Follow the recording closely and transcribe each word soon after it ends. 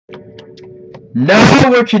Now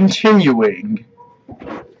we're continuing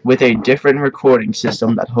with a different recording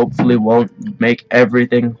system that hopefully won't make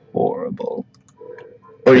everything horrible.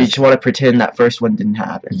 Or you just want to pretend that first one didn't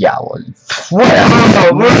happen? Yeah, well,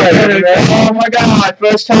 oh my god,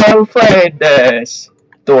 first time we played this!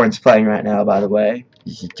 Thorn's playing right now, by the way.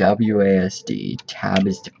 WASD, tab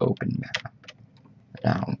is to open map.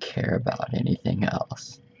 I don't care about anything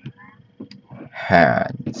else.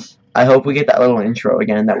 Hands. I hope we get that little intro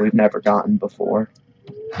again that we've never gotten before.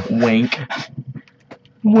 Wink.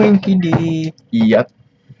 Winky dee. Yep.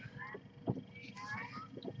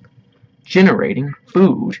 Generating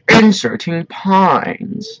food. Inserting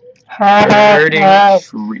pines. Herding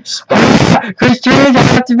tree spikes. Christians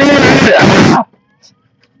activated!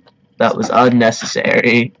 That was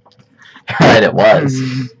unnecessary. Right, it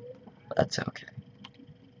was. That's okay.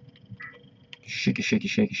 Shake it, shake it,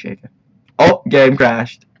 shake it, shake it. Oh, game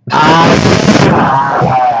crashed.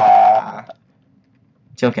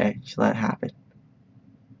 It's okay. Just let it happen.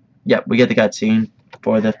 Yep, we get the cutscene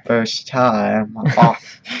for the first time. Oh.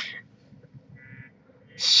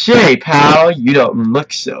 Say, pal, you don't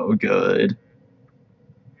look so good.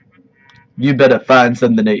 You better find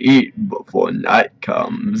something to eat before night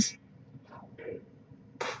comes.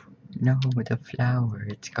 No, the flower,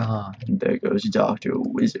 it's gone. There goes Dr.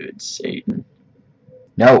 Wizard Satan.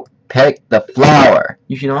 No, pick the flower.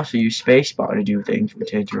 You can also use spacebar to do things with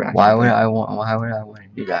interaction. Why would I want to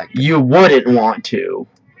do that? You wouldn't want to.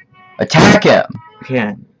 Attack him! You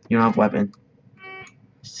can. You don't have a weapon.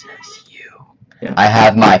 Says you. Yeah. I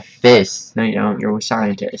have my fist. No, you don't. You're a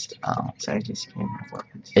scientist. Oh. Scientists can't have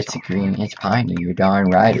weapons. It's green. It's piney. You're darn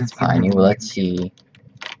right. It's piney. Well, let's see.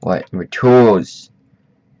 What tools?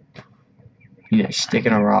 You need a stick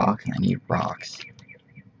and a rock. I need rocks.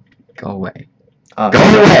 Go away. Go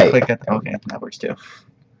away! Click that. Okay, that works too.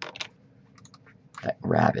 That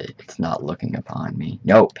rabbit. It's not looking upon me.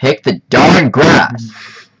 No, pick the darn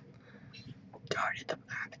grass. Darn it, the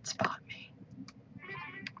rabbit spot me.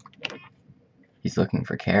 He's looking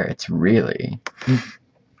for carrots, really.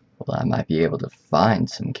 Well, I might be able to find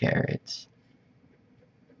some carrots.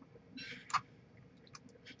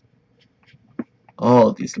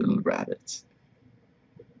 All these little rabbits.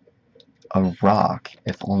 A rock,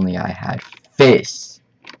 if only I had fists.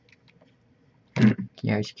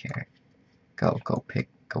 Here's carrot. Go pick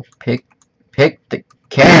the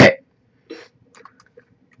carrot.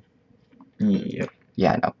 Yep.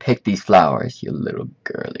 Yeah, now pick these flowers, you little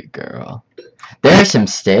girly girl. There's some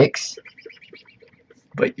sticks.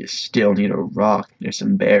 But you still need a rock. There's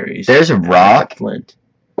some berries. There's a rock? Flint.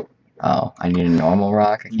 Oh, I need a normal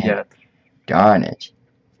rock? I can't. Yep. Darn it.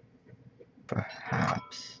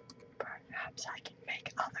 Perhaps I can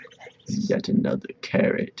make other things. Yet another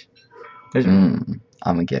carrot. I'm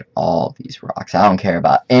gonna get all these rocks. I don't care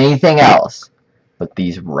about anything else but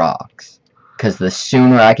these rocks. Because the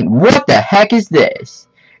sooner I can... What the heck is this?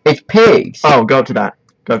 It's pigs. Oh, go up to that.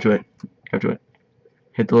 Go up to it. Go up to it.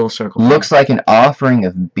 Hit the little circle. Looks like an offering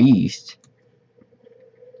of beast.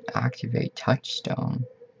 Activate touchstone.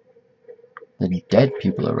 There's dead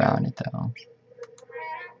people around it, though.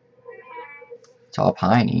 It's all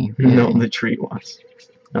piney. Really. No, the tree was.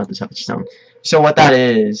 Not the touchstone. So what that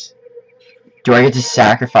is... Do I get to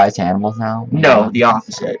sacrifice animals now? No, the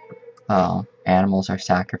opposite. Oh, animals are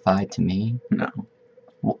sacrificed to me? No.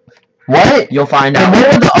 What? You'll find out. And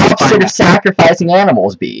what would the opposite of sacrificing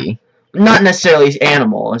animals be? Not necessarily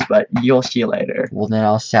animals, but you'll see later. Well, then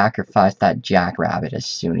I'll sacrifice that jackrabbit as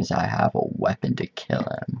soon as I have a weapon to kill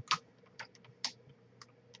him.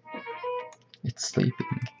 It's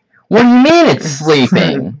sleeping. What do you mean it's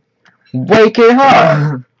sleeping? Wake it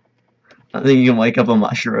up! I think you can wake up a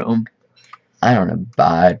mushroom. I don't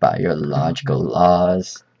abide by your logical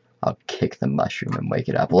laws. I'll kick the mushroom and wake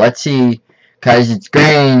it up. Let's see, because it's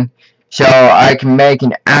green, so I can make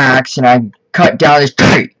an axe and I cut down this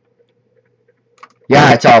tree.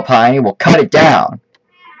 Yeah, it's all piney. We'll cut it down.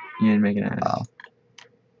 You didn't make an axe. Oh.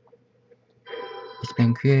 It's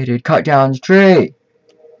been created. Cut down the tree.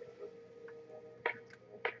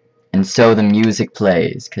 And so the music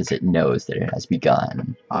plays, because it knows that it has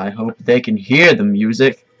begun. I hope they can hear the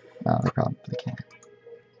music. No, they probably can't.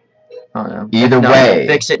 Oh, no. Either way.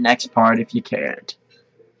 Fix it next part if you can't.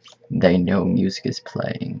 They know music is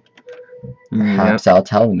playing. Perhaps I'll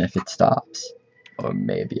tell them if it stops. Or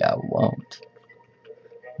maybe I won't.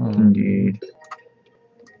 Indeed.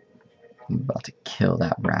 I'm about to kill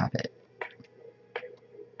that rabbit.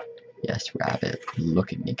 Yes, rabbit.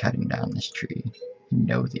 Look at me cutting down this tree.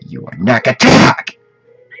 Know that you are neck attack!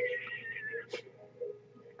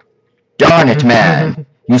 Darn it, man!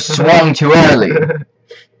 You swung too early!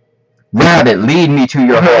 Rabbit, lead me to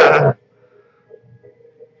your hole!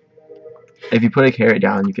 If you put a carrot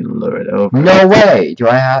down, you can lure it over. No way! Do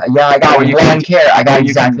I have... Yeah, I got one carrot. I got or you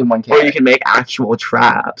exactly can- one carrot. Or you can make actual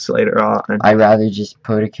traps later on. I'd rather just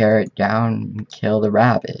put a carrot down and kill the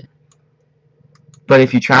rabbit. But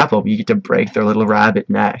if you trap them, you get to break their little rabbit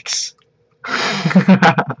necks.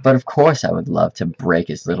 But of course I would love to break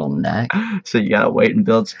his little neck. So you gotta wait and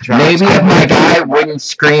build some traps. Maybe if my guy wouldn't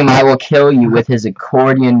scream, I will kill you with his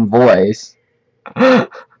accordion voice.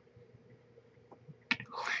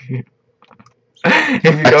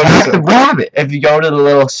 Attack the rabbit! If you go to the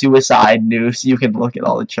little suicide noose, you can look at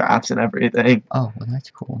all the traps and everything. Oh, well, that's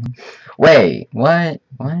cool. Wait, what?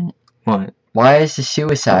 What? What? Why is the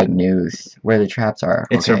suicide noose where the traps are?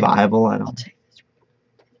 It's okay. survival. I'll take this.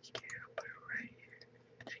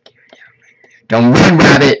 Don't run,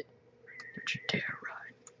 rabbit! Don't you dare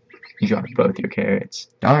run. You dropped both your carrots.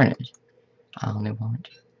 Darn it. I only want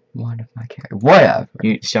one of my carrots. Whatever.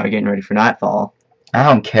 You start getting ready for nightfall. I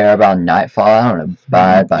don't care about nightfall. I don't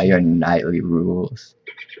abide by your nightly rules.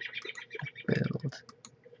 Build.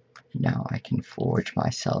 Now I can forge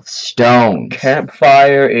myself stones.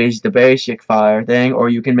 Campfire is the basic fire thing, or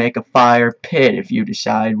you can make a fire pit if you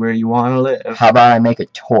decide where you want to live. How about I make a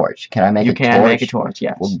torch? Can I make a torch? You can make a torch,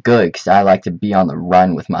 yes. Well, good, because I like to be on the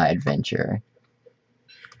run with my adventure.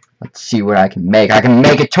 Let's see what I can make. I can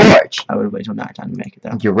make a torch! I would wait till nighttime to make it,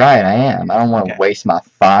 though. You're right, I am. I don't want to waste my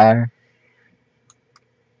fire.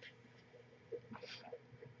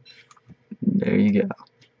 There you go.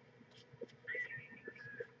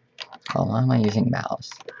 Oh, why am I using mouse?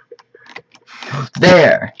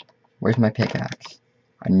 There! Where's my pickaxe?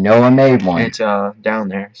 I know I made one. It's down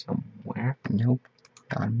there somewhere. Nope.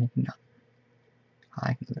 Gotta make another.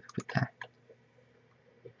 I can live with that.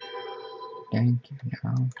 Thank you.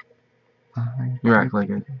 Now You're acting like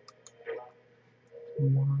it.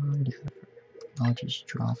 Whatever. I'll just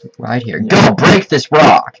drop it right here. Go break this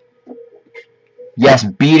rock! Yes,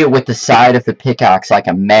 beat it with the side of the pickaxe like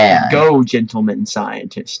a man. Go, gentleman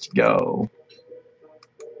scientist, go.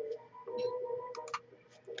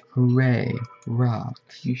 Hooray,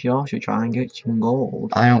 rocks. You should also try and get some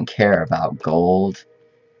gold. I don't care about gold.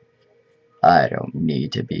 I don't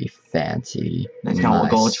need to be fancy. That's not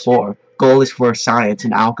what gold's for. Gold is for science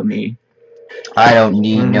and alchemy. I don't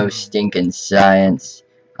need no stinking science.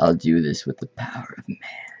 I'll do this with the power of man.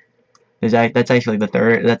 That's actually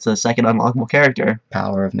that's the second unlockable character.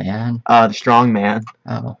 Power of man? The strong man.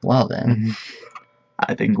 Oh, well then.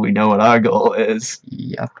 I think we know what our goal is.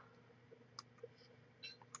 Yep.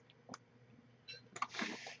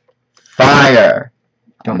 Fire!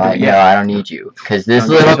 I don't need you. Because this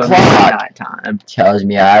little clock tells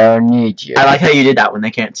me I don't need you. I like how you did that when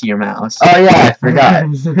they can't see your mouse. Oh yeah, I forgot.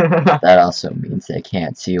 That also means they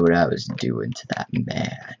can't see what I was doing to that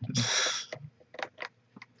man.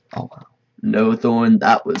 Oh well. No, Thorn,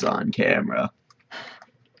 that was on camera.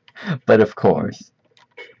 But of course.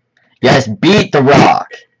 Yes, beat the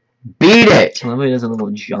rock! Beat it! Somebody does a little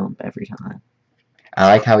jump every time. I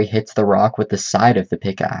like how he hits the rock with the side of the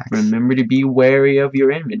pickaxe. Remember to be wary of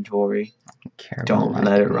your inventory. Don't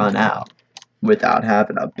let it run out without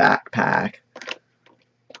having a backpack.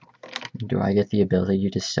 Do I get the ability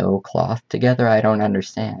to sew cloth together? I don't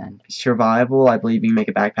understand. Survival, I believe you can make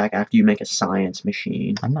a backpack after you make a science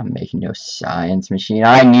machine. I'm not making no science machine.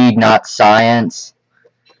 I need not science.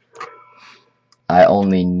 I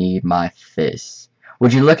only need my fists.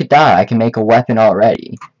 Would you look at that? I can make a weapon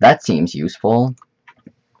already. That seems useful.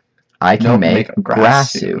 I can make a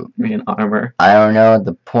grass suit. And armor. I don't know what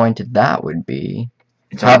the point of that would be.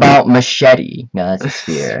 How about machete? No, that's a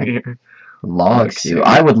spear. Log suit.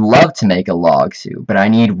 I would love to make a log suit, but I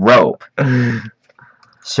need rope.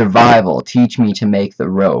 Survival. Teach me to make the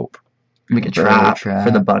rope. Make a trap for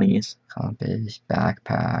the bunnies. Compass.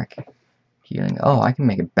 Backpack. Healing. Oh, I can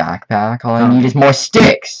make a backpack. All I need is more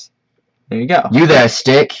sticks. There you go. You there,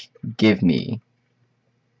 stick. Give me.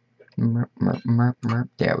 Merp, merp, merp, merp.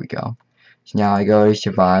 There we go. So now I go to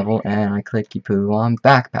survival and I clicky poo on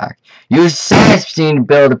backpack. Use science machine to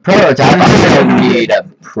build a prototype. I don't need a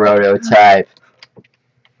prototype.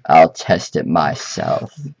 I'll test it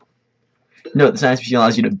myself. No, the science machine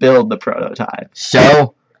allows you to build the prototype.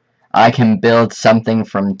 So I can build something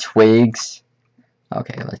from twigs.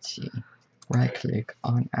 Okay, let's see. Right click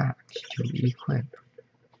on axe to equip.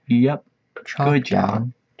 Yep. Chop Good job.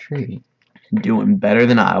 down tree. Doing better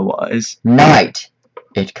than I was. Night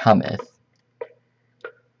it cometh.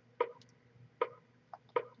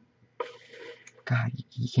 God,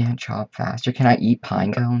 you can't chop faster. Can I eat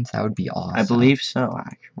pine cones? That would be awesome. I believe so,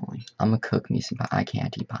 actually. I'm gonna cook me some. I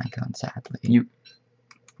can't eat pine cones, sadly. You.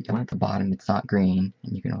 At the bottom, it's not green,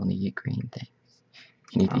 and you can only eat green things.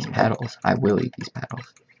 You can eat these petals. I will eat these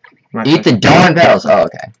petals. Eat the dawn petals. Oh,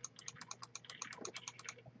 okay.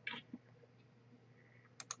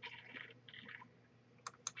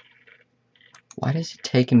 Why does it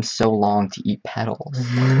take him so long to eat petals?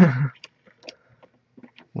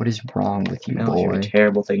 What is wrong with you, Those are a boy?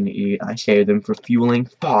 terrible thing to eat. I save them for fueling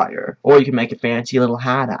fire. Or you can make a fancy little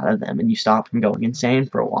hat out of them and you stop from going insane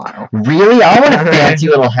for a while. Really? I want a fancy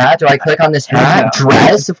little hat. Do I click on this hat? No.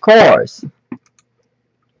 Dress? Of course.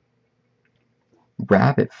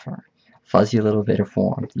 Rabbit fur. Fuzzy little bit of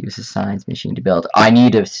warmth. Use a science machine to build. I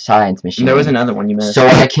need a science machine. There was another one you missed. So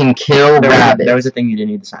I can kill rabbits. There was a thing you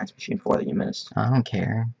didn't need the science machine for that you missed. I don't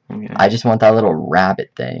care. Okay. I just want that little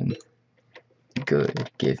rabbit thing. Good.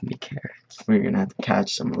 Give me carrots. We're gonna have to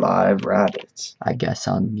catch some live rabbits. I guess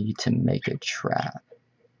I'll need to make a trap.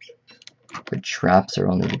 But traps are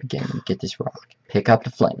only the beginning. Get this rock. Pick up the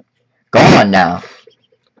flame. Go on now.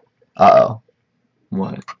 Uh-oh.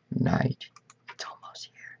 What? Night. It's almost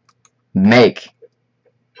here. Make.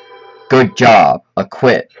 Good job.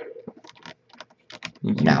 Equip.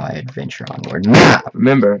 Now I adventure onward. Map!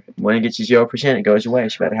 Remember, when it gets to 0%, it goes away,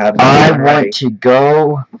 so you better have it. I want to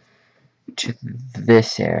go to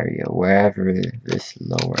this area, wherever this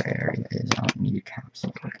lower area is. I don't need a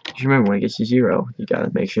capsule. Just remember, when it gets to 0, you gotta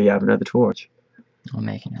make sure you have another torch. I'll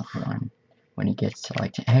make another one. When he gets to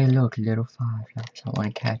like, hey look, little fireflies, I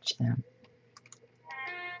want to catch them.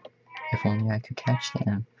 If only I could catch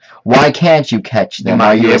them. Why can't you catch them?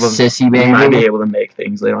 Are you a sissy, baby? You might be able to make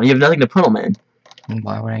things later on. You have nothing to put them in.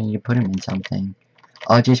 Why would I need to put them in something?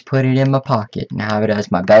 I'll just put it in my pocket and have it as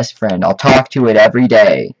my best friend. I'll talk to it every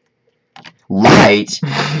day. Light?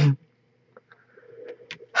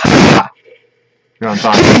 Ha! You're on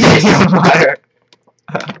fire. You're on fire.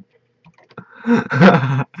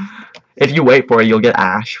 If you wait for it, you'll get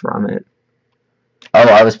ash from it. Oh,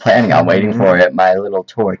 I was planning on waiting for it. My little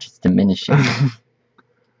torch is diminishing.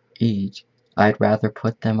 Eat. I'd rather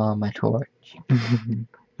put them on my torch.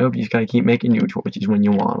 Nope, you just gotta keep making new torches when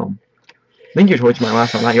you want them. I think your torch might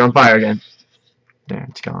last all night. You're on fire again. There,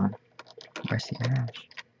 it's gone. Where's the ash?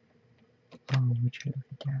 Oh, would you look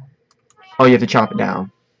at that? Oh, you have to chop it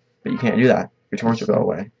down. But you can't do that. Your torch will go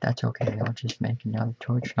away. That's okay. I'll just make another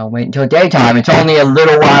torch. I'll wait until daytime. It's only a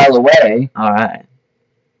little while away. Alright.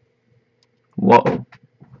 Whoa.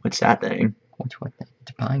 What's that thing? What's what thing?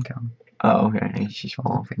 It's a pine cone. Oh, okay. It's just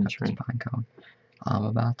falling from the It's a tree. pine cone. I'm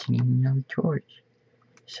about to need another torch.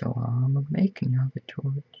 So I'm gonna make another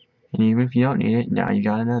torch. And even if you don't need it, now you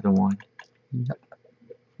got another one. Yep.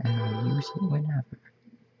 And I'll use it whenever.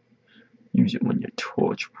 Use it when your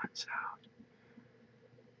torch runs out.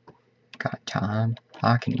 Got time.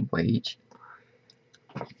 I can wait.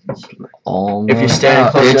 It's If almost you're standing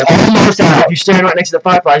out. close It's enough, almost out. if you're standing right next to the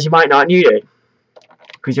fireflies, you might not need it.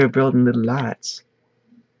 Because you're building little lights.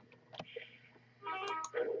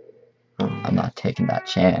 I'm not taking that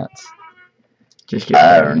chance. Just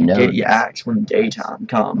Oh, no. get your axe when daytime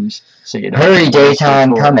comes. So you don't Hurry, waste your daytime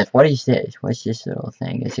torch. cometh. What is this? What's this little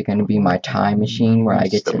thing? Is it going to be my time machine where I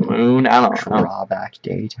get It's the to moon? I don't know. draw back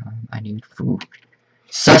daytime? I need food.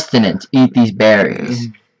 Sustenance. Eat these berries.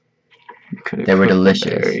 They were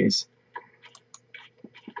delicious. Berries.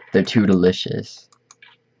 They're too delicious.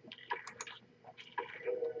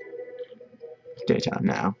 Daytime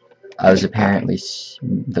now. I was apparently...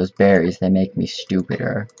 Those berries, they make me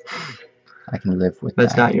stupider. I can live with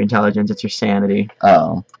That's that. not your intelligence, it's your sanity.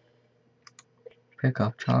 Oh. Pick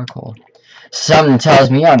up charcoal. Something tells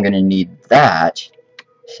me I'm gonna need that.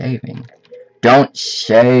 Saving. Don't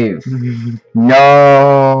save.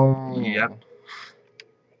 No. Yep.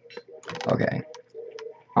 Okay.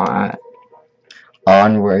 Alright.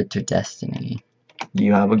 Onward to destiny.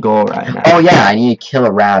 You have a goal right now. Oh yeah, I need to kill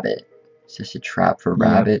a rabbit. Is this a trap for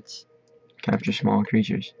Yeah. rabbits? Capture small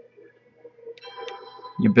creatures.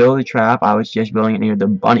 You build a trap. I was just building it near the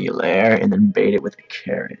bunny lair and then bait it with a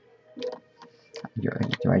carrot.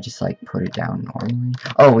 Do I just like put it down normally?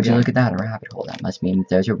 Oh, would you Yeah. look at that? A rabbit hole. That must mean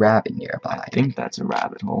there's a rabbit nearby. I think that's a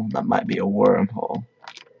rabbit hole. That might be a wormhole.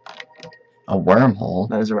 A wormhole?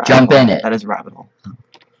 That is a rabbit Jump hole. in it. That is a rabbit hole.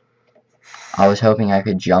 I was hoping I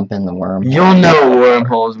could jump in the wormhole. You'll know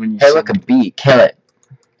wormholes when you Hey, see look, a them. bee. Kill it.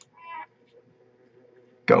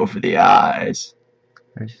 Go for the eyes.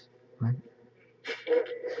 What?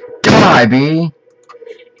 Die, bee!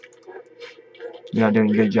 You're not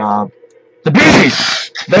doing a good job. The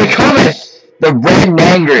bees! They're coming! They're red and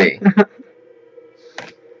angry.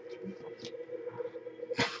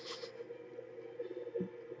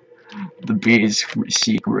 The bees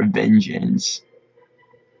seek revengeance.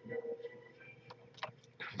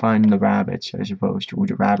 Find the rabbits as opposed to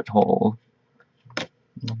the rabbit hole.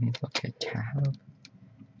 Let me look at tab.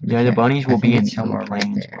 Yeah, the bunnies will I be think in it's somewhere right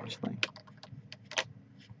plains there. mostly.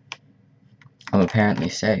 I'm apparently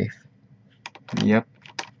safe. Yep.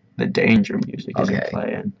 The danger music isn't Okay.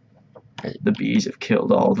 playing. The bees have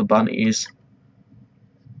killed all the bunnies.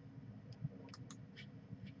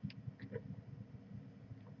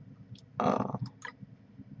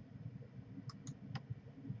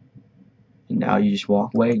 And now you just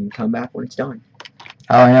walk away and come back when it's done.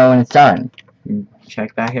 How do I know when it's done? And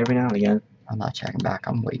check back every now and again. I'm not checking back.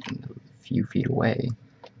 I'm waiting a few feet away.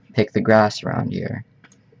 Pick the grass around here.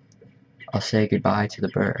 I'll say goodbye to the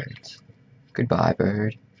birds. Goodbye,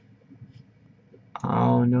 bird. I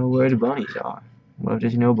don't know where the bunnies are. What if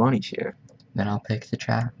there's no bunnies here? Then I'll pick the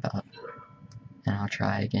trap up. And I'll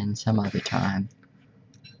try again some other time.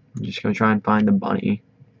 I'm just gonna try and find the bunny.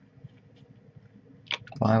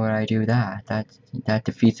 Why would I do that? That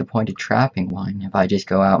defeats the point of trapping one if I just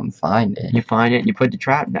go out and find it. You find it and you put the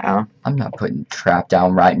trap down. I'm not putting the trap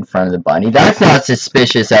down right in front of the bunny. That's not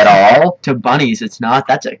suspicious at all. To bunnies, it's not.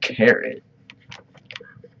 That's a carrot.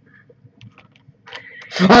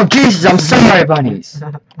 Oh, Jesus, I'm sorry, bunnies.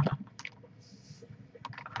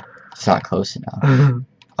 It's not close enough.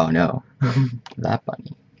 Oh, no. That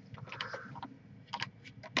bunny.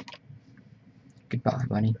 Goodbye,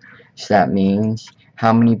 bunny. So that means,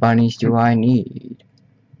 how many bunnies do I need?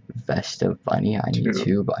 Vest of bunny, I need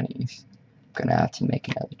 2 bunnies. I'm gonna have to make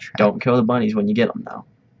another trap. Don't kill the bunnies when you get them, though.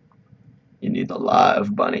 You need the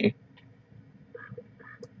live bunny.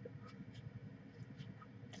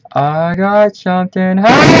 I got something.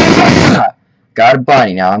 Got a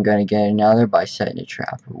bunny. Now I'm gonna get another by setting a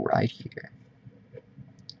trap right here.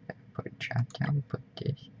 Put a trap down, put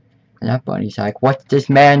this. And that bunny's like, what's this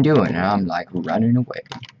man doing? And I'm like, running away.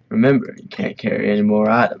 Remember, you can't carry any more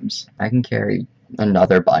items. I can carry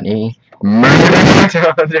another bunny. Don't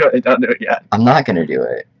do it. Don't do it yet. I'm not gonna do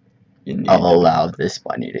it. You need I'll allow this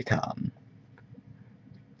bunny to come.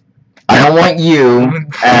 I don't want you,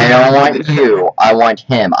 and I don't want you. I want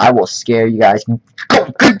him. I will scare you guys. You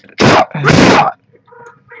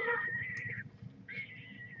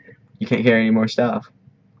can't carry any more stuff.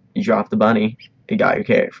 You dropped the bunny. You got your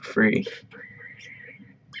carrot for free.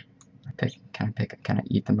 Can I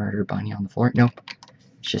eat the murdered bunny on the floor? Nope.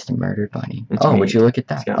 It's just a murdered bunny. It's Oh, meat. would you look at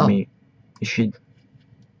that? It's got Oh. meat. You should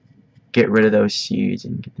get rid of those seeds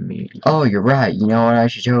and get the meat. Oh, you're right. You know what I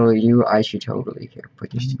should totally do? I should totally here.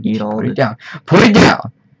 Put this. Eat all put of it down. Put it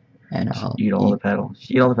down. And I'll eat all the petals.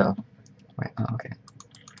 Eat all the petals. Wait, oh, okay.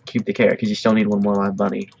 Keep the carrot because you still need one more live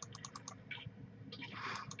bunny.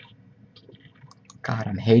 God,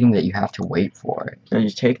 I'm hating that you have to wait for it. And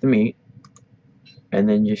just take the meat, and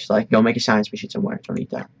then just like go make a science machine somewhere. Don't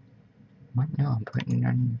eat that. What? No, I'm putting it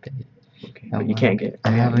on the bed. Okay, but you can't get it.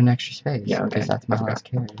 I have an extra space. Yeah, okay. Because that's my last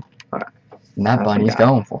carrot. Alright. And that I bunny's forgot.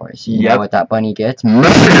 going for it. So you Yep. know what that bunny gets?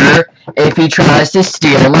 Murder if he tries to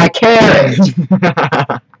steal my carrot.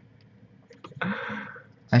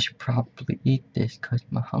 I should probably eat this because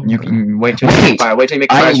I'm hungry. You can wait till you make a fire. Wait till you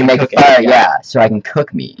make a fire. I need to so you make a cook it. fire, yeah, so I can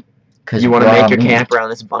cook meat. You want to make your camp around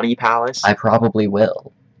this bunny palace? I probably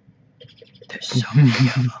will. There's so many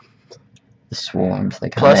of them. The swarms, they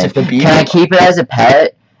come Plus, in. if the bees... Can I keep it as a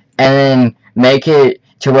pet and then make it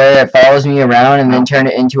to where it follows me around and then turn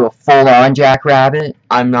it into a full-on jackrabbit?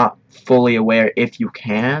 I'm not fully aware if you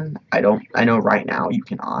can. I know right now you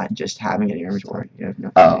cannot. Just having it in your inventory. You have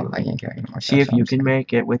nothing to do. I can't carry anymore. See if you can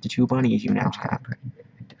make it with the 2 bunnies you now have.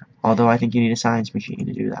 Although I think you need a science machine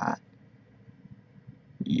to do that.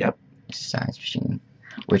 Yep. Science machine,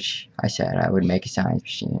 which I said I would make a science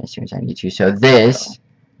machine as soon as I need to. So this,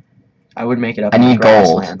 I would make it up. I in the need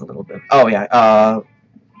gold. grassland a little bit. Oh yeah.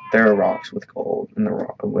 There are rocks with gold in the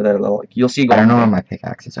rock where they're little. You'll see gold. I don't know where my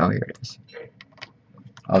pickaxe is. Oh, here it is.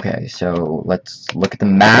 Okay, so let's look at the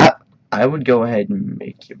map. I would go ahead and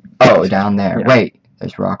make you. Oh, down there. Yeah. Wait,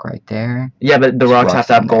 there's rock right there. Yeah, but the There's rocks have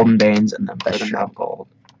to have in there. golden veins in them for That's them to true. have gold.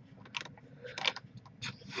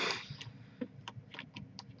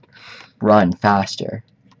 Run faster.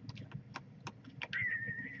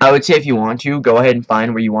 I would say if you want to, go ahead and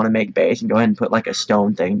find where you want to make base and go ahead and put like a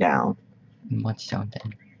stone thing down. What's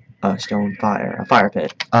something? A stone fire. A fire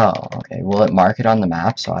pit. Oh, okay. Will it mark it on the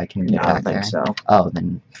map so I can No, get I don't back think there? so. Oh,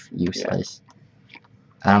 then useless.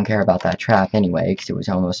 I don't care about that trap anyway, because it was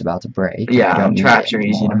almost about to break. I Yeah, don't need traps it are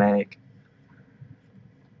easy to anymore. make.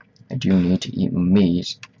 I do need to eat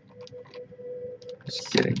meat. It's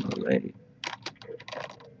getting late.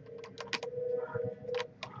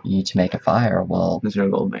 You need to make a fire. Well, There's no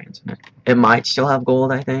gold veins in it. It might still have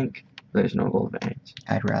gold, I think. There's no gold veins.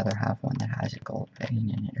 I'd rather have one that has a gold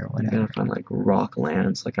vein in it or I'm whatever. gonna find like rock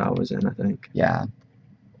lands like I was in, I think. Yeah.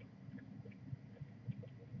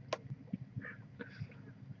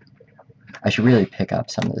 I should really pick up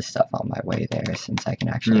some of the stuff on my way there since I can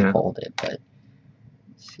actually hold it, but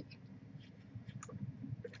let's see.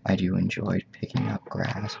 I do enjoy picking up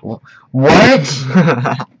grass. What?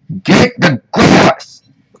 Get the grass!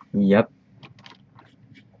 Yep.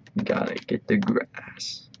 Gotta get the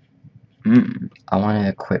grass. I want to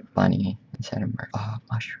equip Bunny instead of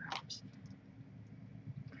mushrooms.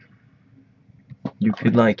 You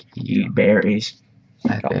could, like, eat berries.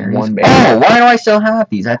 I have berries? One berry. Oh, why do I still have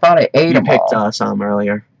these? I thought I ate them all. You picked some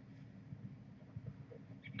earlier.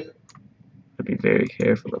 But be very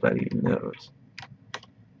careful about eating those.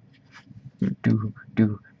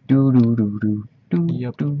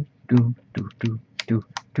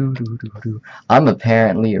 I'm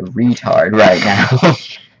apparently a retard right now.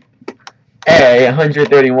 A,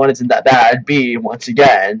 131 isn't that bad. B, once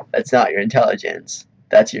again, that's not your intelligence.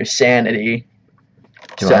 That's your sanity.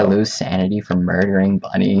 Do I lose sanity from murdering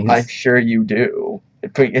bunnies? I'm sure you do.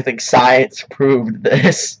 I think science proved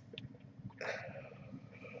this.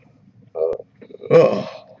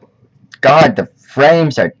 God, the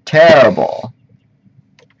frames are terrible.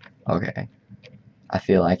 Okay. I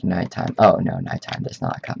feel like nighttime. Oh, no, nighttime does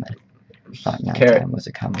not come in. I thought nighttime was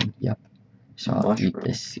coming. Yep. So I'll eat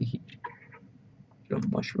this seed. A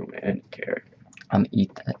mushroom and carrot. I'm gonna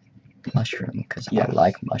eat that mushroom because I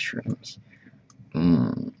like mushrooms.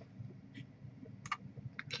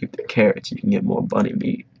 Keep the carrots, you can get more bunny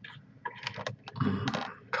meat.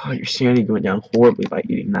 God, your sanity going down horribly by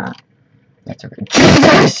eating that. That's okay.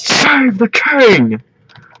 Jesus! Save the king!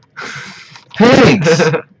 Pigs!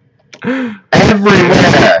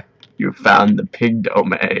 Everywhere! You found the pig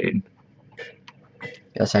domain.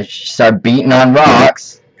 Guess I should start beating on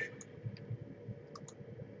rocks.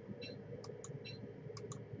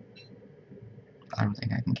 I don't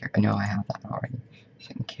think I can carry. No, I have that already. So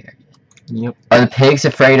I can carry it. Yep. Are the pigs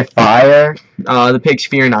afraid of fire? The pigs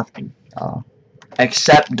fear nothing. Oh.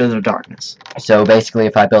 Except the darkness. So basically,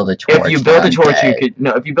 if I build a torch, if you build a torch, you could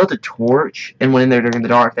if you built a torch and went in there during the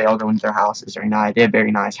dark, they all go into their houses during night. They have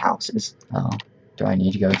very nice houses. Oh. Do I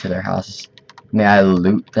need to go to their houses? May I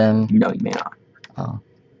loot them? No, you may not. Oh.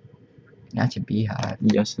 That's a beehive.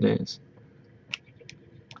 Yes, it is.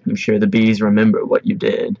 I'm sure the bees remember what you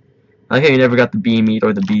did. I like how you never got the bee meat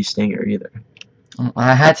or the bee stinger either.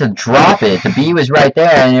 I had to drop it. The bee was right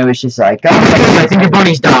there, and it was just like, oh, I think your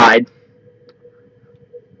bunnies died.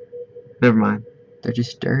 Never mind. They're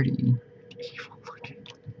just dirty.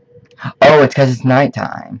 Oh, it's because it's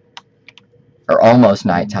nighttime. Or almost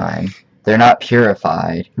nighttime. They're not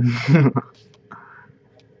purified. And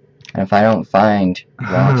if I don't find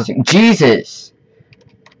rocks... Jesus!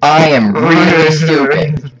 I am really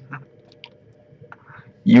stupid.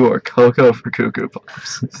 You are Coco for Cuckoo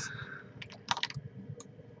Puffs.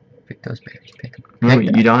 Pick those berries. Pick them. No,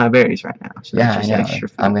 you don't have berries right now. So yeah, just I know. Extra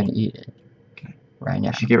food. I'm going to eat it. Okay. Right now.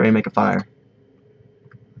 You should get ready to make a fire.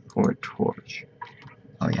 Or a torch.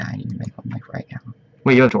 Oh yeah, I need to make one like right now.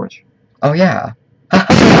 Wait, you have a torch. Oh yeah.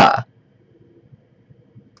 Ha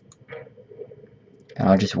And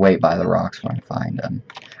I'll just wait by the rocks when I find them.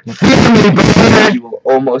 You will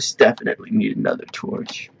almost definitely need another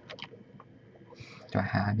torch. Do I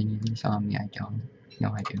have any of these on me? I don't. No,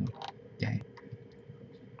 I do. Yay.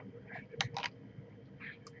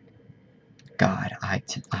 God,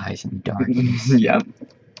 eyes in the darkness. Yep.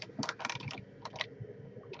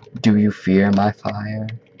 Do you fear my fire?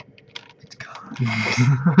 It's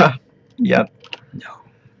gone. Yep. No.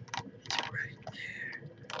 It's right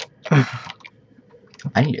there.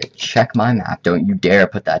 I need to check my map. Don't you dare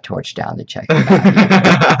put that torch down to check the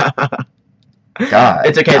map. God,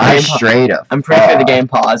 it's okay. I'm straight up. I'm pretty sure the game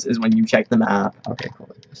pause is when you check the map. Okay, cool.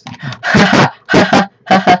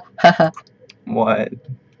 What?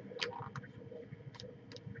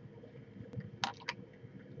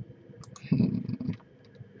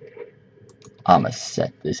 I'ma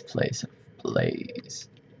set this place ablaze.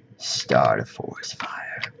 Start a forest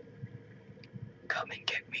fire. Come and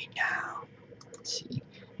get me now. Let's see.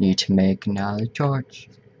 Need to make another torch.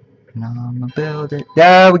 And I'ma build it.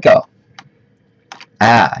 There we go.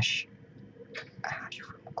 Ash. Ash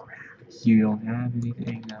from grass. You don't have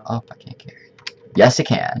anything now. Oh, I can't carry it. Yes, I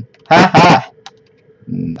can. Ha ha!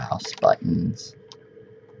 Mouse buttons.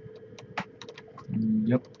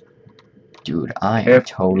 Yep. Dude, I am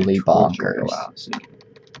totally bonkers.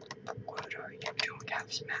 What are you doing,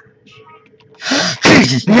 Cap Smash?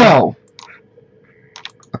 Jesus, no!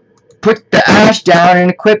 Put the ash down and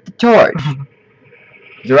equip the torch.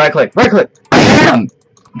 You right click. Right click. I am!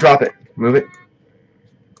 Drop it. Move it.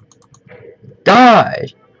 Die!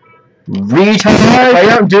 Retard! I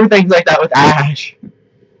don't do things like that with Ash.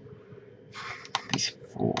 This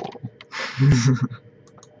fool.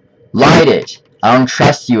 Light it! I don't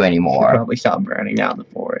trust you You should anymore. probably stop burning down the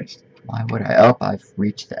forest. Why would I? Oh, I've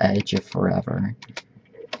reached the edge of forever.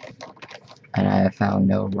 And I have found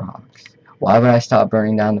no rocks. Why would I stop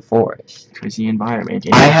burning down the forest? Because the environment.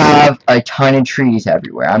 I have a ton of trees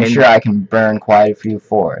everywhere. I'm sure I can burn quite a few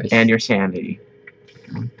forests. And your sanity.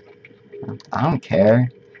 I don't care.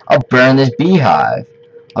 I'll burn this beehive.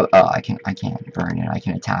 Oh, I can't burn it. I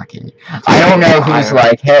can attack it. I don't know who's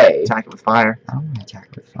like, hey. Attack it with fire. I don't want to attack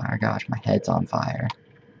it with fire. Gosh, my head's on fire.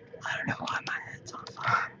 I don't know why my head's on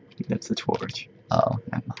fire. That's the torch. Oh,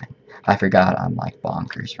 never mind. I forgot I'm like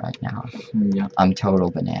bonkers right now. Yeah. I'm total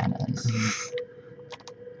bananas.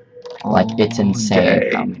 Like, it's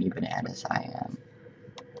insane how many bananas I am.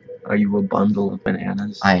 Are you a bundle of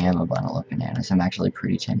bananas? I am a bundle of bananas. I'm actually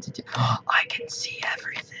pretty tempted to. I can see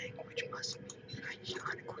everything, which must mean that I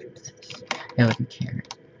can't equip this. Hey, look, a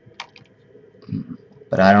carrot.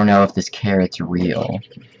 But I don't know if this carrot's real.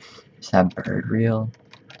 Is that bird real?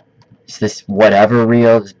 Is this whatever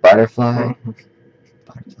real? This butterfly?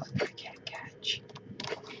 Butterfly that I can't catch.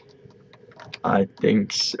 I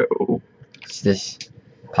think so. Is this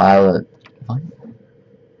pile of... What?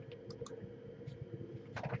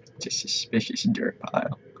 It's a suspicious dirt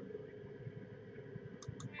pile.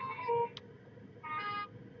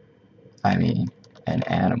 I mean, an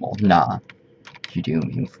animal. Nah. You do,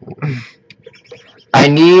 you fool. I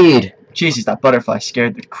need... Jesus, that butterfly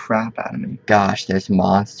scared the crap out of me. Gosh, there's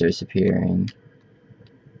monsters appearing.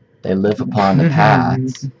 They live upon the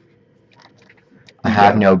paths. I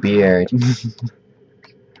have no beard.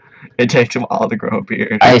 It takes a while to grow a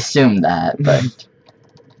beard. I assume that, but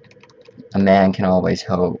a man can always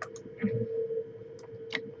hope.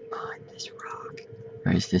 Behind this rock.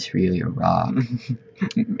 Or is this really a rock?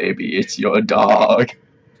 Maybe it's your dog.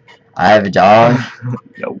 I have a dog?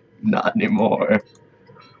 Nope, not anymore.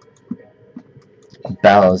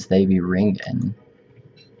 Bells, they be ringing.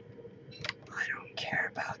 I don't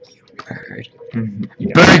care about you, bird.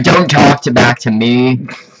 Yeah. Bird, don't talk back to me!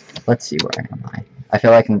 Let's see, where am I? I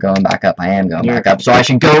feel like I'm going back up. I am going back up, so I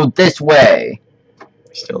should go this way!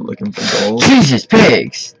 Still looking for gold. Jesus,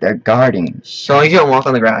 pigs! They're guarding. So long as you don't walk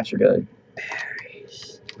on the grass, you're good.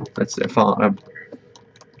 Berries. That's their farm.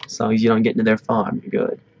 As long as you don't get into their farm, you're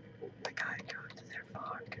good. I gotta go to their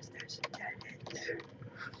farm because there's a dead end there.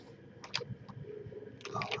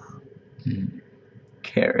 Oh wow.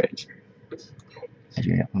 Carrot. I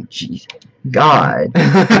do know. Oh, jeez. God.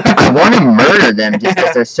 I want to murder them just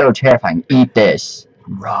because they're so terrifying. Eat this.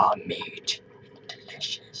 Raw meat.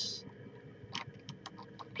 Delicious.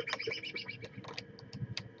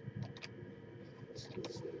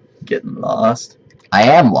 Getting lost. I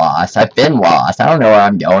am lost. I've been lost. I don't know where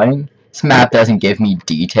I'm going. This map doesn't give me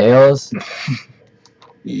details.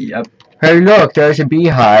 Yep. Hey, look, there's a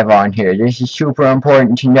beehive on here. This is super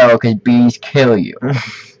important to know because bees kill you.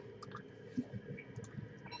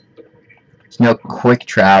 There's no quick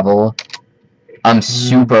travel. I'm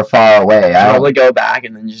super far away. I Probably go back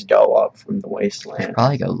and then just go up from the wasteland. should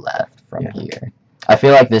probably go left from here. I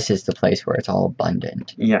feel like this is the place where it's all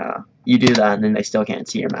abundant. Yeah. You do that and then they still can't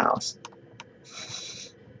see your mouse.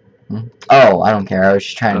 Oh, I don't care. I was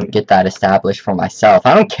just trying to get that established for myself.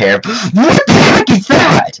 I don't care. What the heck is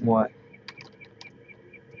that? What?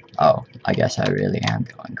 Oh, I guess I really am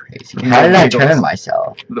going crazy. How did I turn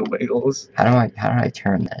myself? The wiggles. How do I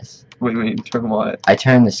turn this? What do you mean, turn what? I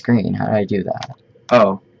turned the screen. How did I do that?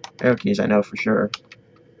 Oh. Arrow keys, I know for sure.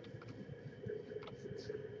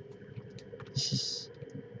 This is...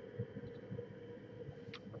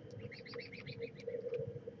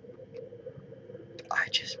 I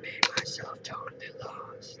just made myself totally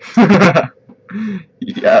lost.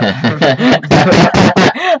 Yep.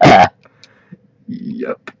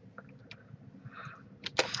 Yep.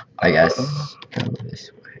 I guess go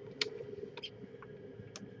this way.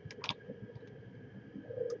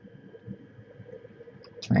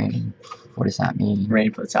 It's raining. What does that mean?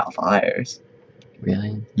 Rain puts out fires.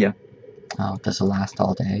 Really? Yeah. Oh, does it last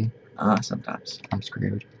all day? Sometimes. I'm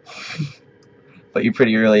screwed. But you're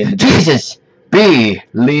pretty early in the day. Jesus! Bee!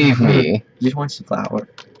 Leave me! You just want some flour.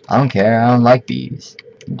 I don't care. I don't like bees.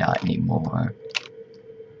 Not anymore.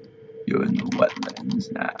 You're in the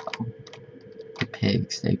wetlands now. The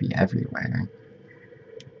pigs, they be everywhere.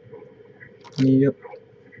 Yep.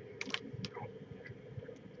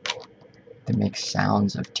 They make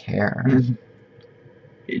sounds of terror.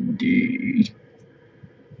 Indeed.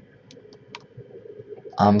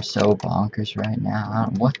 I'm so bonkers right now.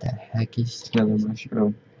 What the heck is this? Another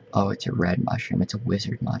mushroom. Oh, it's a red mushroom. It's a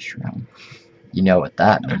wizard mushroom. You know what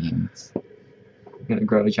that means. I'm gonna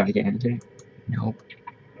grow gigantic. Nope.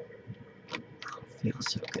 I don't feel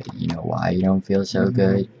so good. You know why you don't feel so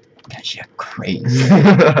good? Cause you're crazy.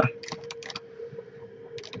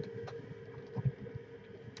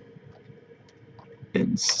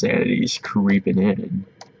 Insanity's creeping in.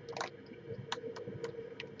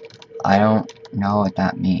 I don't know what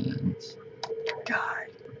that means. God.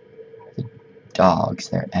 The dogs,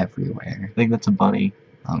 they're everywhere. I think that's a bunny.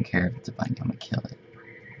 I don't care if it's a bunny, I'm gonna kill it.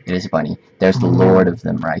 It is a bunny. There's the lord of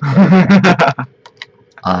them right there.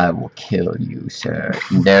 I will kill you, sir.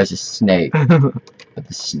 And there's a snake. But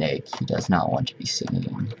the snake, he does not want to be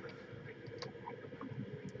seen.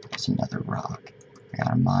 There's another rock. I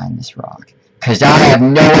gotta mine this rock. Cause I have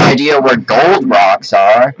no idea where gold rocks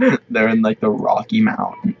are. They're in like the Rocky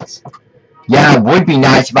Mountains. Yeah, it would be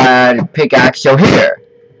nice if I had a pickaxe, so here.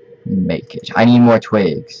 Make it. I need more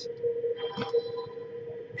twigs.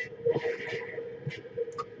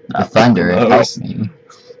 The thunder, it helped me.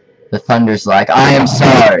 The thunder's like, I am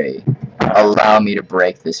sorry. Allow me to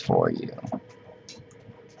break this for you.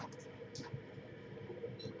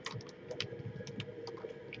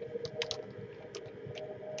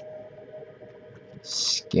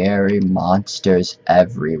 Scary monsters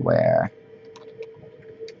everywhere.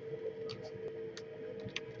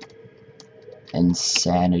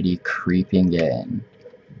 Insanity creeping in.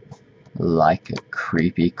 Like a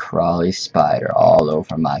creepy crawly spider all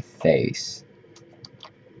over my face.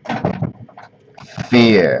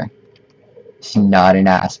 Fear. It's not an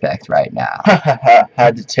aspect right now.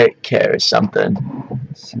 Had to take care of something.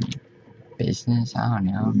 Some business? I don't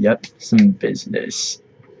know. Yep, some business.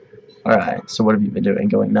 Alright, so what have you been doing?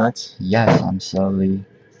 Going nuts? Yes, I'm slowly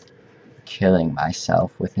killing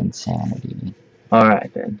myself with insanity.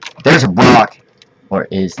 Alright then. There's a rock! Or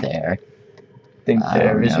is there? I think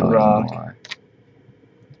there is a rock. Anymore.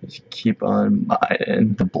 Just keep on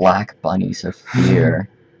mining. The black bunnies of fear.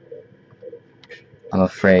 I'm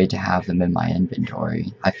afraid to have them in my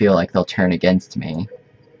inventory. I feel like they'll turn against me.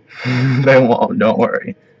 They won't, don't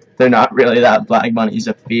worry. They're not really that black bunnies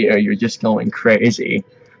of fear, you're just going crazy.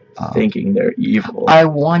 Thinking they're evil. I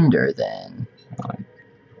wonder then.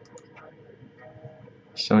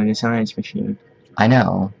 Showing a science machine. I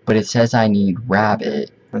know, but it says I need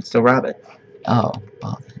rabbit. That's still rabbit. Oh,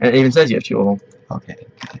 well. And it even says you have 2 of them. Okay,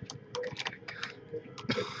 good.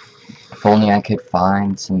 If only I could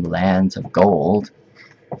find some lands of gold.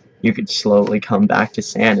 You could slowly come back to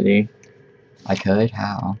sanity. I could?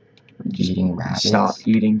 How? Eating rabbits? Stop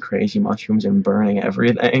eating crazy mushrooms and burning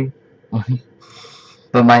everything.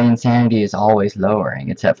 But my insanity is always lowering.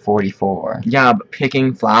 It's at 44. Yeah, but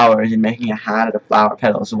picking flowers and making a hat out of flower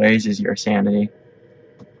petals raises your sanity.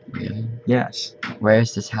 Really? Yes.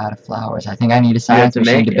 Where's this hat of flowers? I think I need a science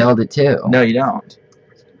machine to build it too. No, you don't.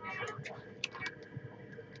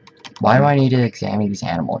 Why do I need to examine these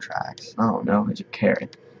animal tracks? I don't know. It's a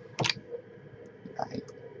carrot. Right.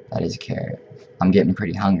 That is a carrot. I'm getting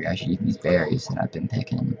pretty hungry. I should eat these berries that I've been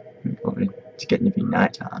picking. It's getting to be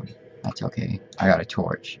nighttime. That's okay. I got a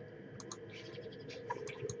torch.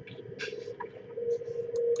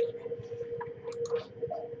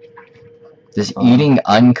 Does eating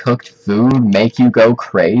uncooked food make you go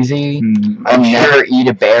crazy? I'll never eat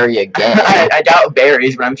a berry again. I doubt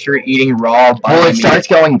berries, but I'm sure eating raw bunny Well, it starts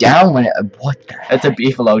going down when it... What the heck? That's a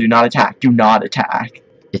beefalo. Do not attack. Do not attack.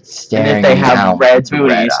 It's staring And if they have down red with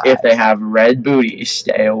booties, red if they eyes. have red booties,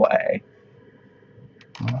 stay away.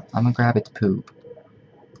 Well, I'm gonna grab its poop.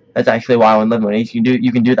 That's actually why when living with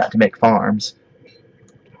you can do that to make farms.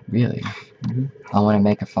 Really? I want to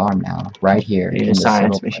make a farm now, right here. You need in a this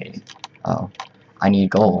science little machine. place. Oh, I need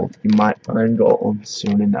gold. You might find gold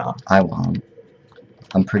soon enough. I won't.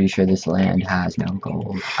 I'm pretty sure this land has no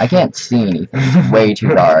gold. I can't see anything. It's way too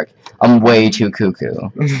dark. I'm way too cuckoo.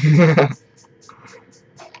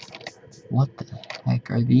 What the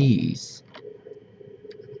heck are these?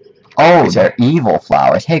 Oh, they're evil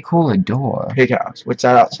flowers. Hey, cool, a door. Pickaxe. What's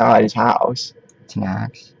that outside his house? It's an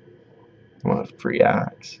axe. I want a free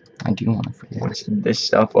axe. I do want a free axe. What's this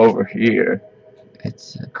stuff over here?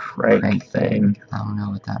 It's a Crank thing. I don't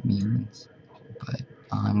know what that means. But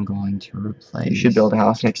I'm going to replace... You should build a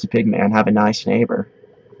house next to Pigman. Have a nice neighbor.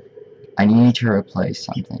 I need to replace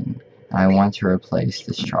something. And I want to replace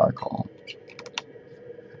this charcoal.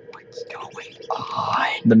 What's going on?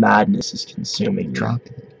 The madness is consuming you. Drop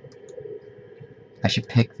it. I should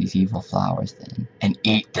pick these evil flowers then. And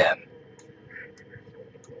eat them.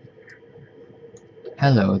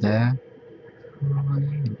 Hello there. Who are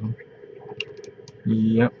you?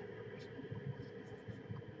 Yep.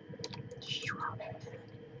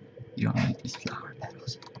 You don't need these flower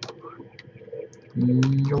petals.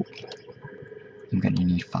 Nope. I'm gonna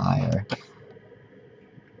need fire.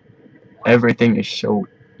 Everything is so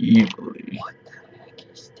evilly. What the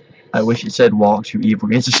heck is I wish it said walk to evil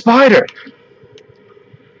against a spider.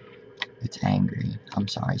 It's angry. I'm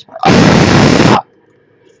sorry, spider. Ah!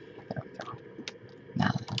 There we go.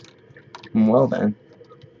 Now. Well then.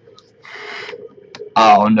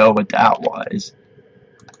 I don't know what that was.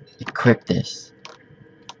 Equip this.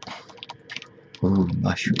 Ooh,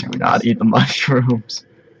 mushrooms. Do not eat the mushrooms.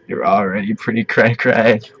 You're already pretty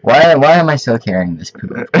cray-cray. Why am I still carrying this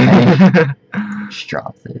poop? Just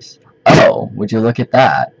drop this. Oh, would you look at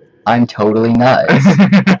that? I'm totally nuts.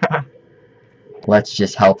 Let's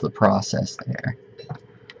just help the process there.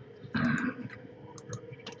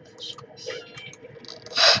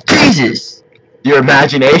 Jesus! Your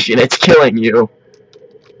imagination, it's killing you.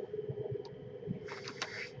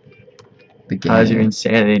 How's your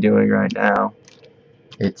insanity doing right now?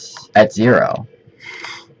 It's at 0.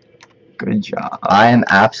 Good job. I am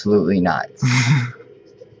absolutely nuts.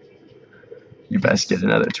 You best get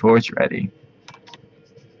another torch ready.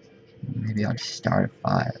 Maybe I'll just start a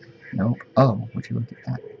fire. Nope. Oh, would you look at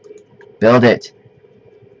that? Build it!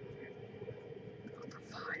 Build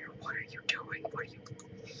a fire. What are you doing? What are you...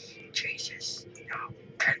 Jesus. No.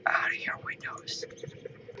 Get out of your windows.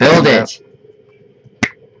 Build it!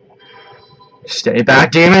 Stay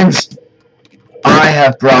back, demons! I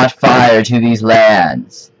have brought fire to these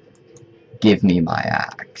lands. Give me my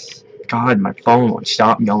axe. God, my phone won't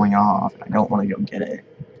stop going off. I don't want to go get it.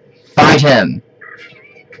 Fight him!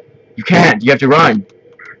 You can't! You have to run!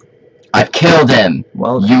 I've killed him!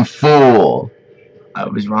 Well, you fool! I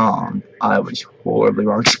was wrong. I was horribly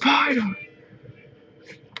wrong. Spider!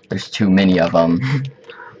 There's too many of them.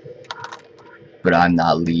 But I'm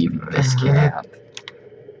not leaving this camp.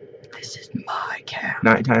 This is my camp.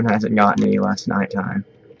 Nighttime hasn't gotten any less nighttime.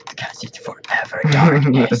 Because it's forever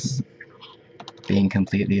darkness. Being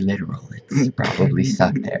completely literal, it's probably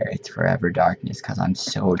stuck there. It's forever darkness because I'm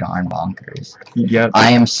so darn bonkers. Yep.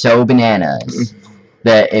 I am so bananas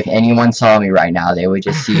that if anyone saw me right now, they would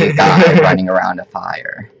just see a guy running around a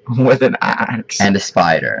fire. With an axe. And a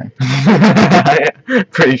spider.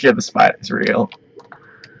 Pretty sure the spider's real.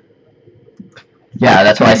 Yeah,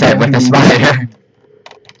 that's what I said, with the spider.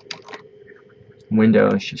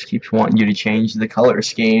 Windows just keeps wanting you to change the color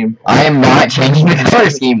scheme. I am not changing the color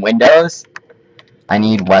scheme, Windows. I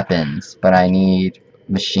need weapons, but I need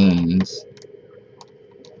machines.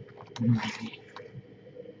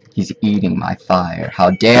 He's eating my fire.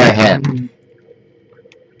 How dare him!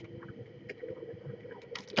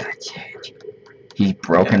 That's it. He's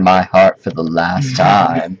broken my heart for the last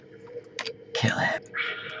time. Kill him.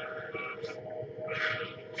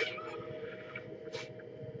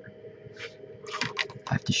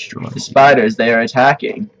 I've destroyed the spiders. They are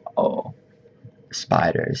attacking. Oh.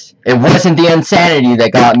 Spiders. It wasn't the insanity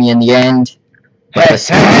that got me in the end, but the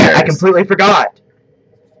spiders. Hey, I completely forgot.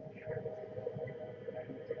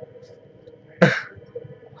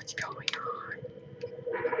 What's going on?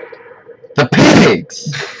 The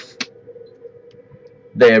pigs!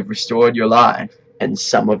 They have restored your life and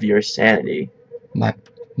some of your sanity. My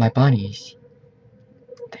bunnies.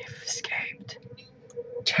 They've escaped.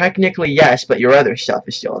 Technically, yes, but your other stuff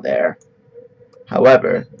is still there.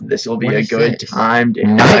 However, this will be a good time to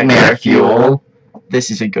nightmare fuel.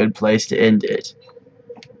 This is a good place to end it.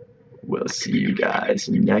 We'll see you guys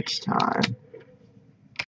next time.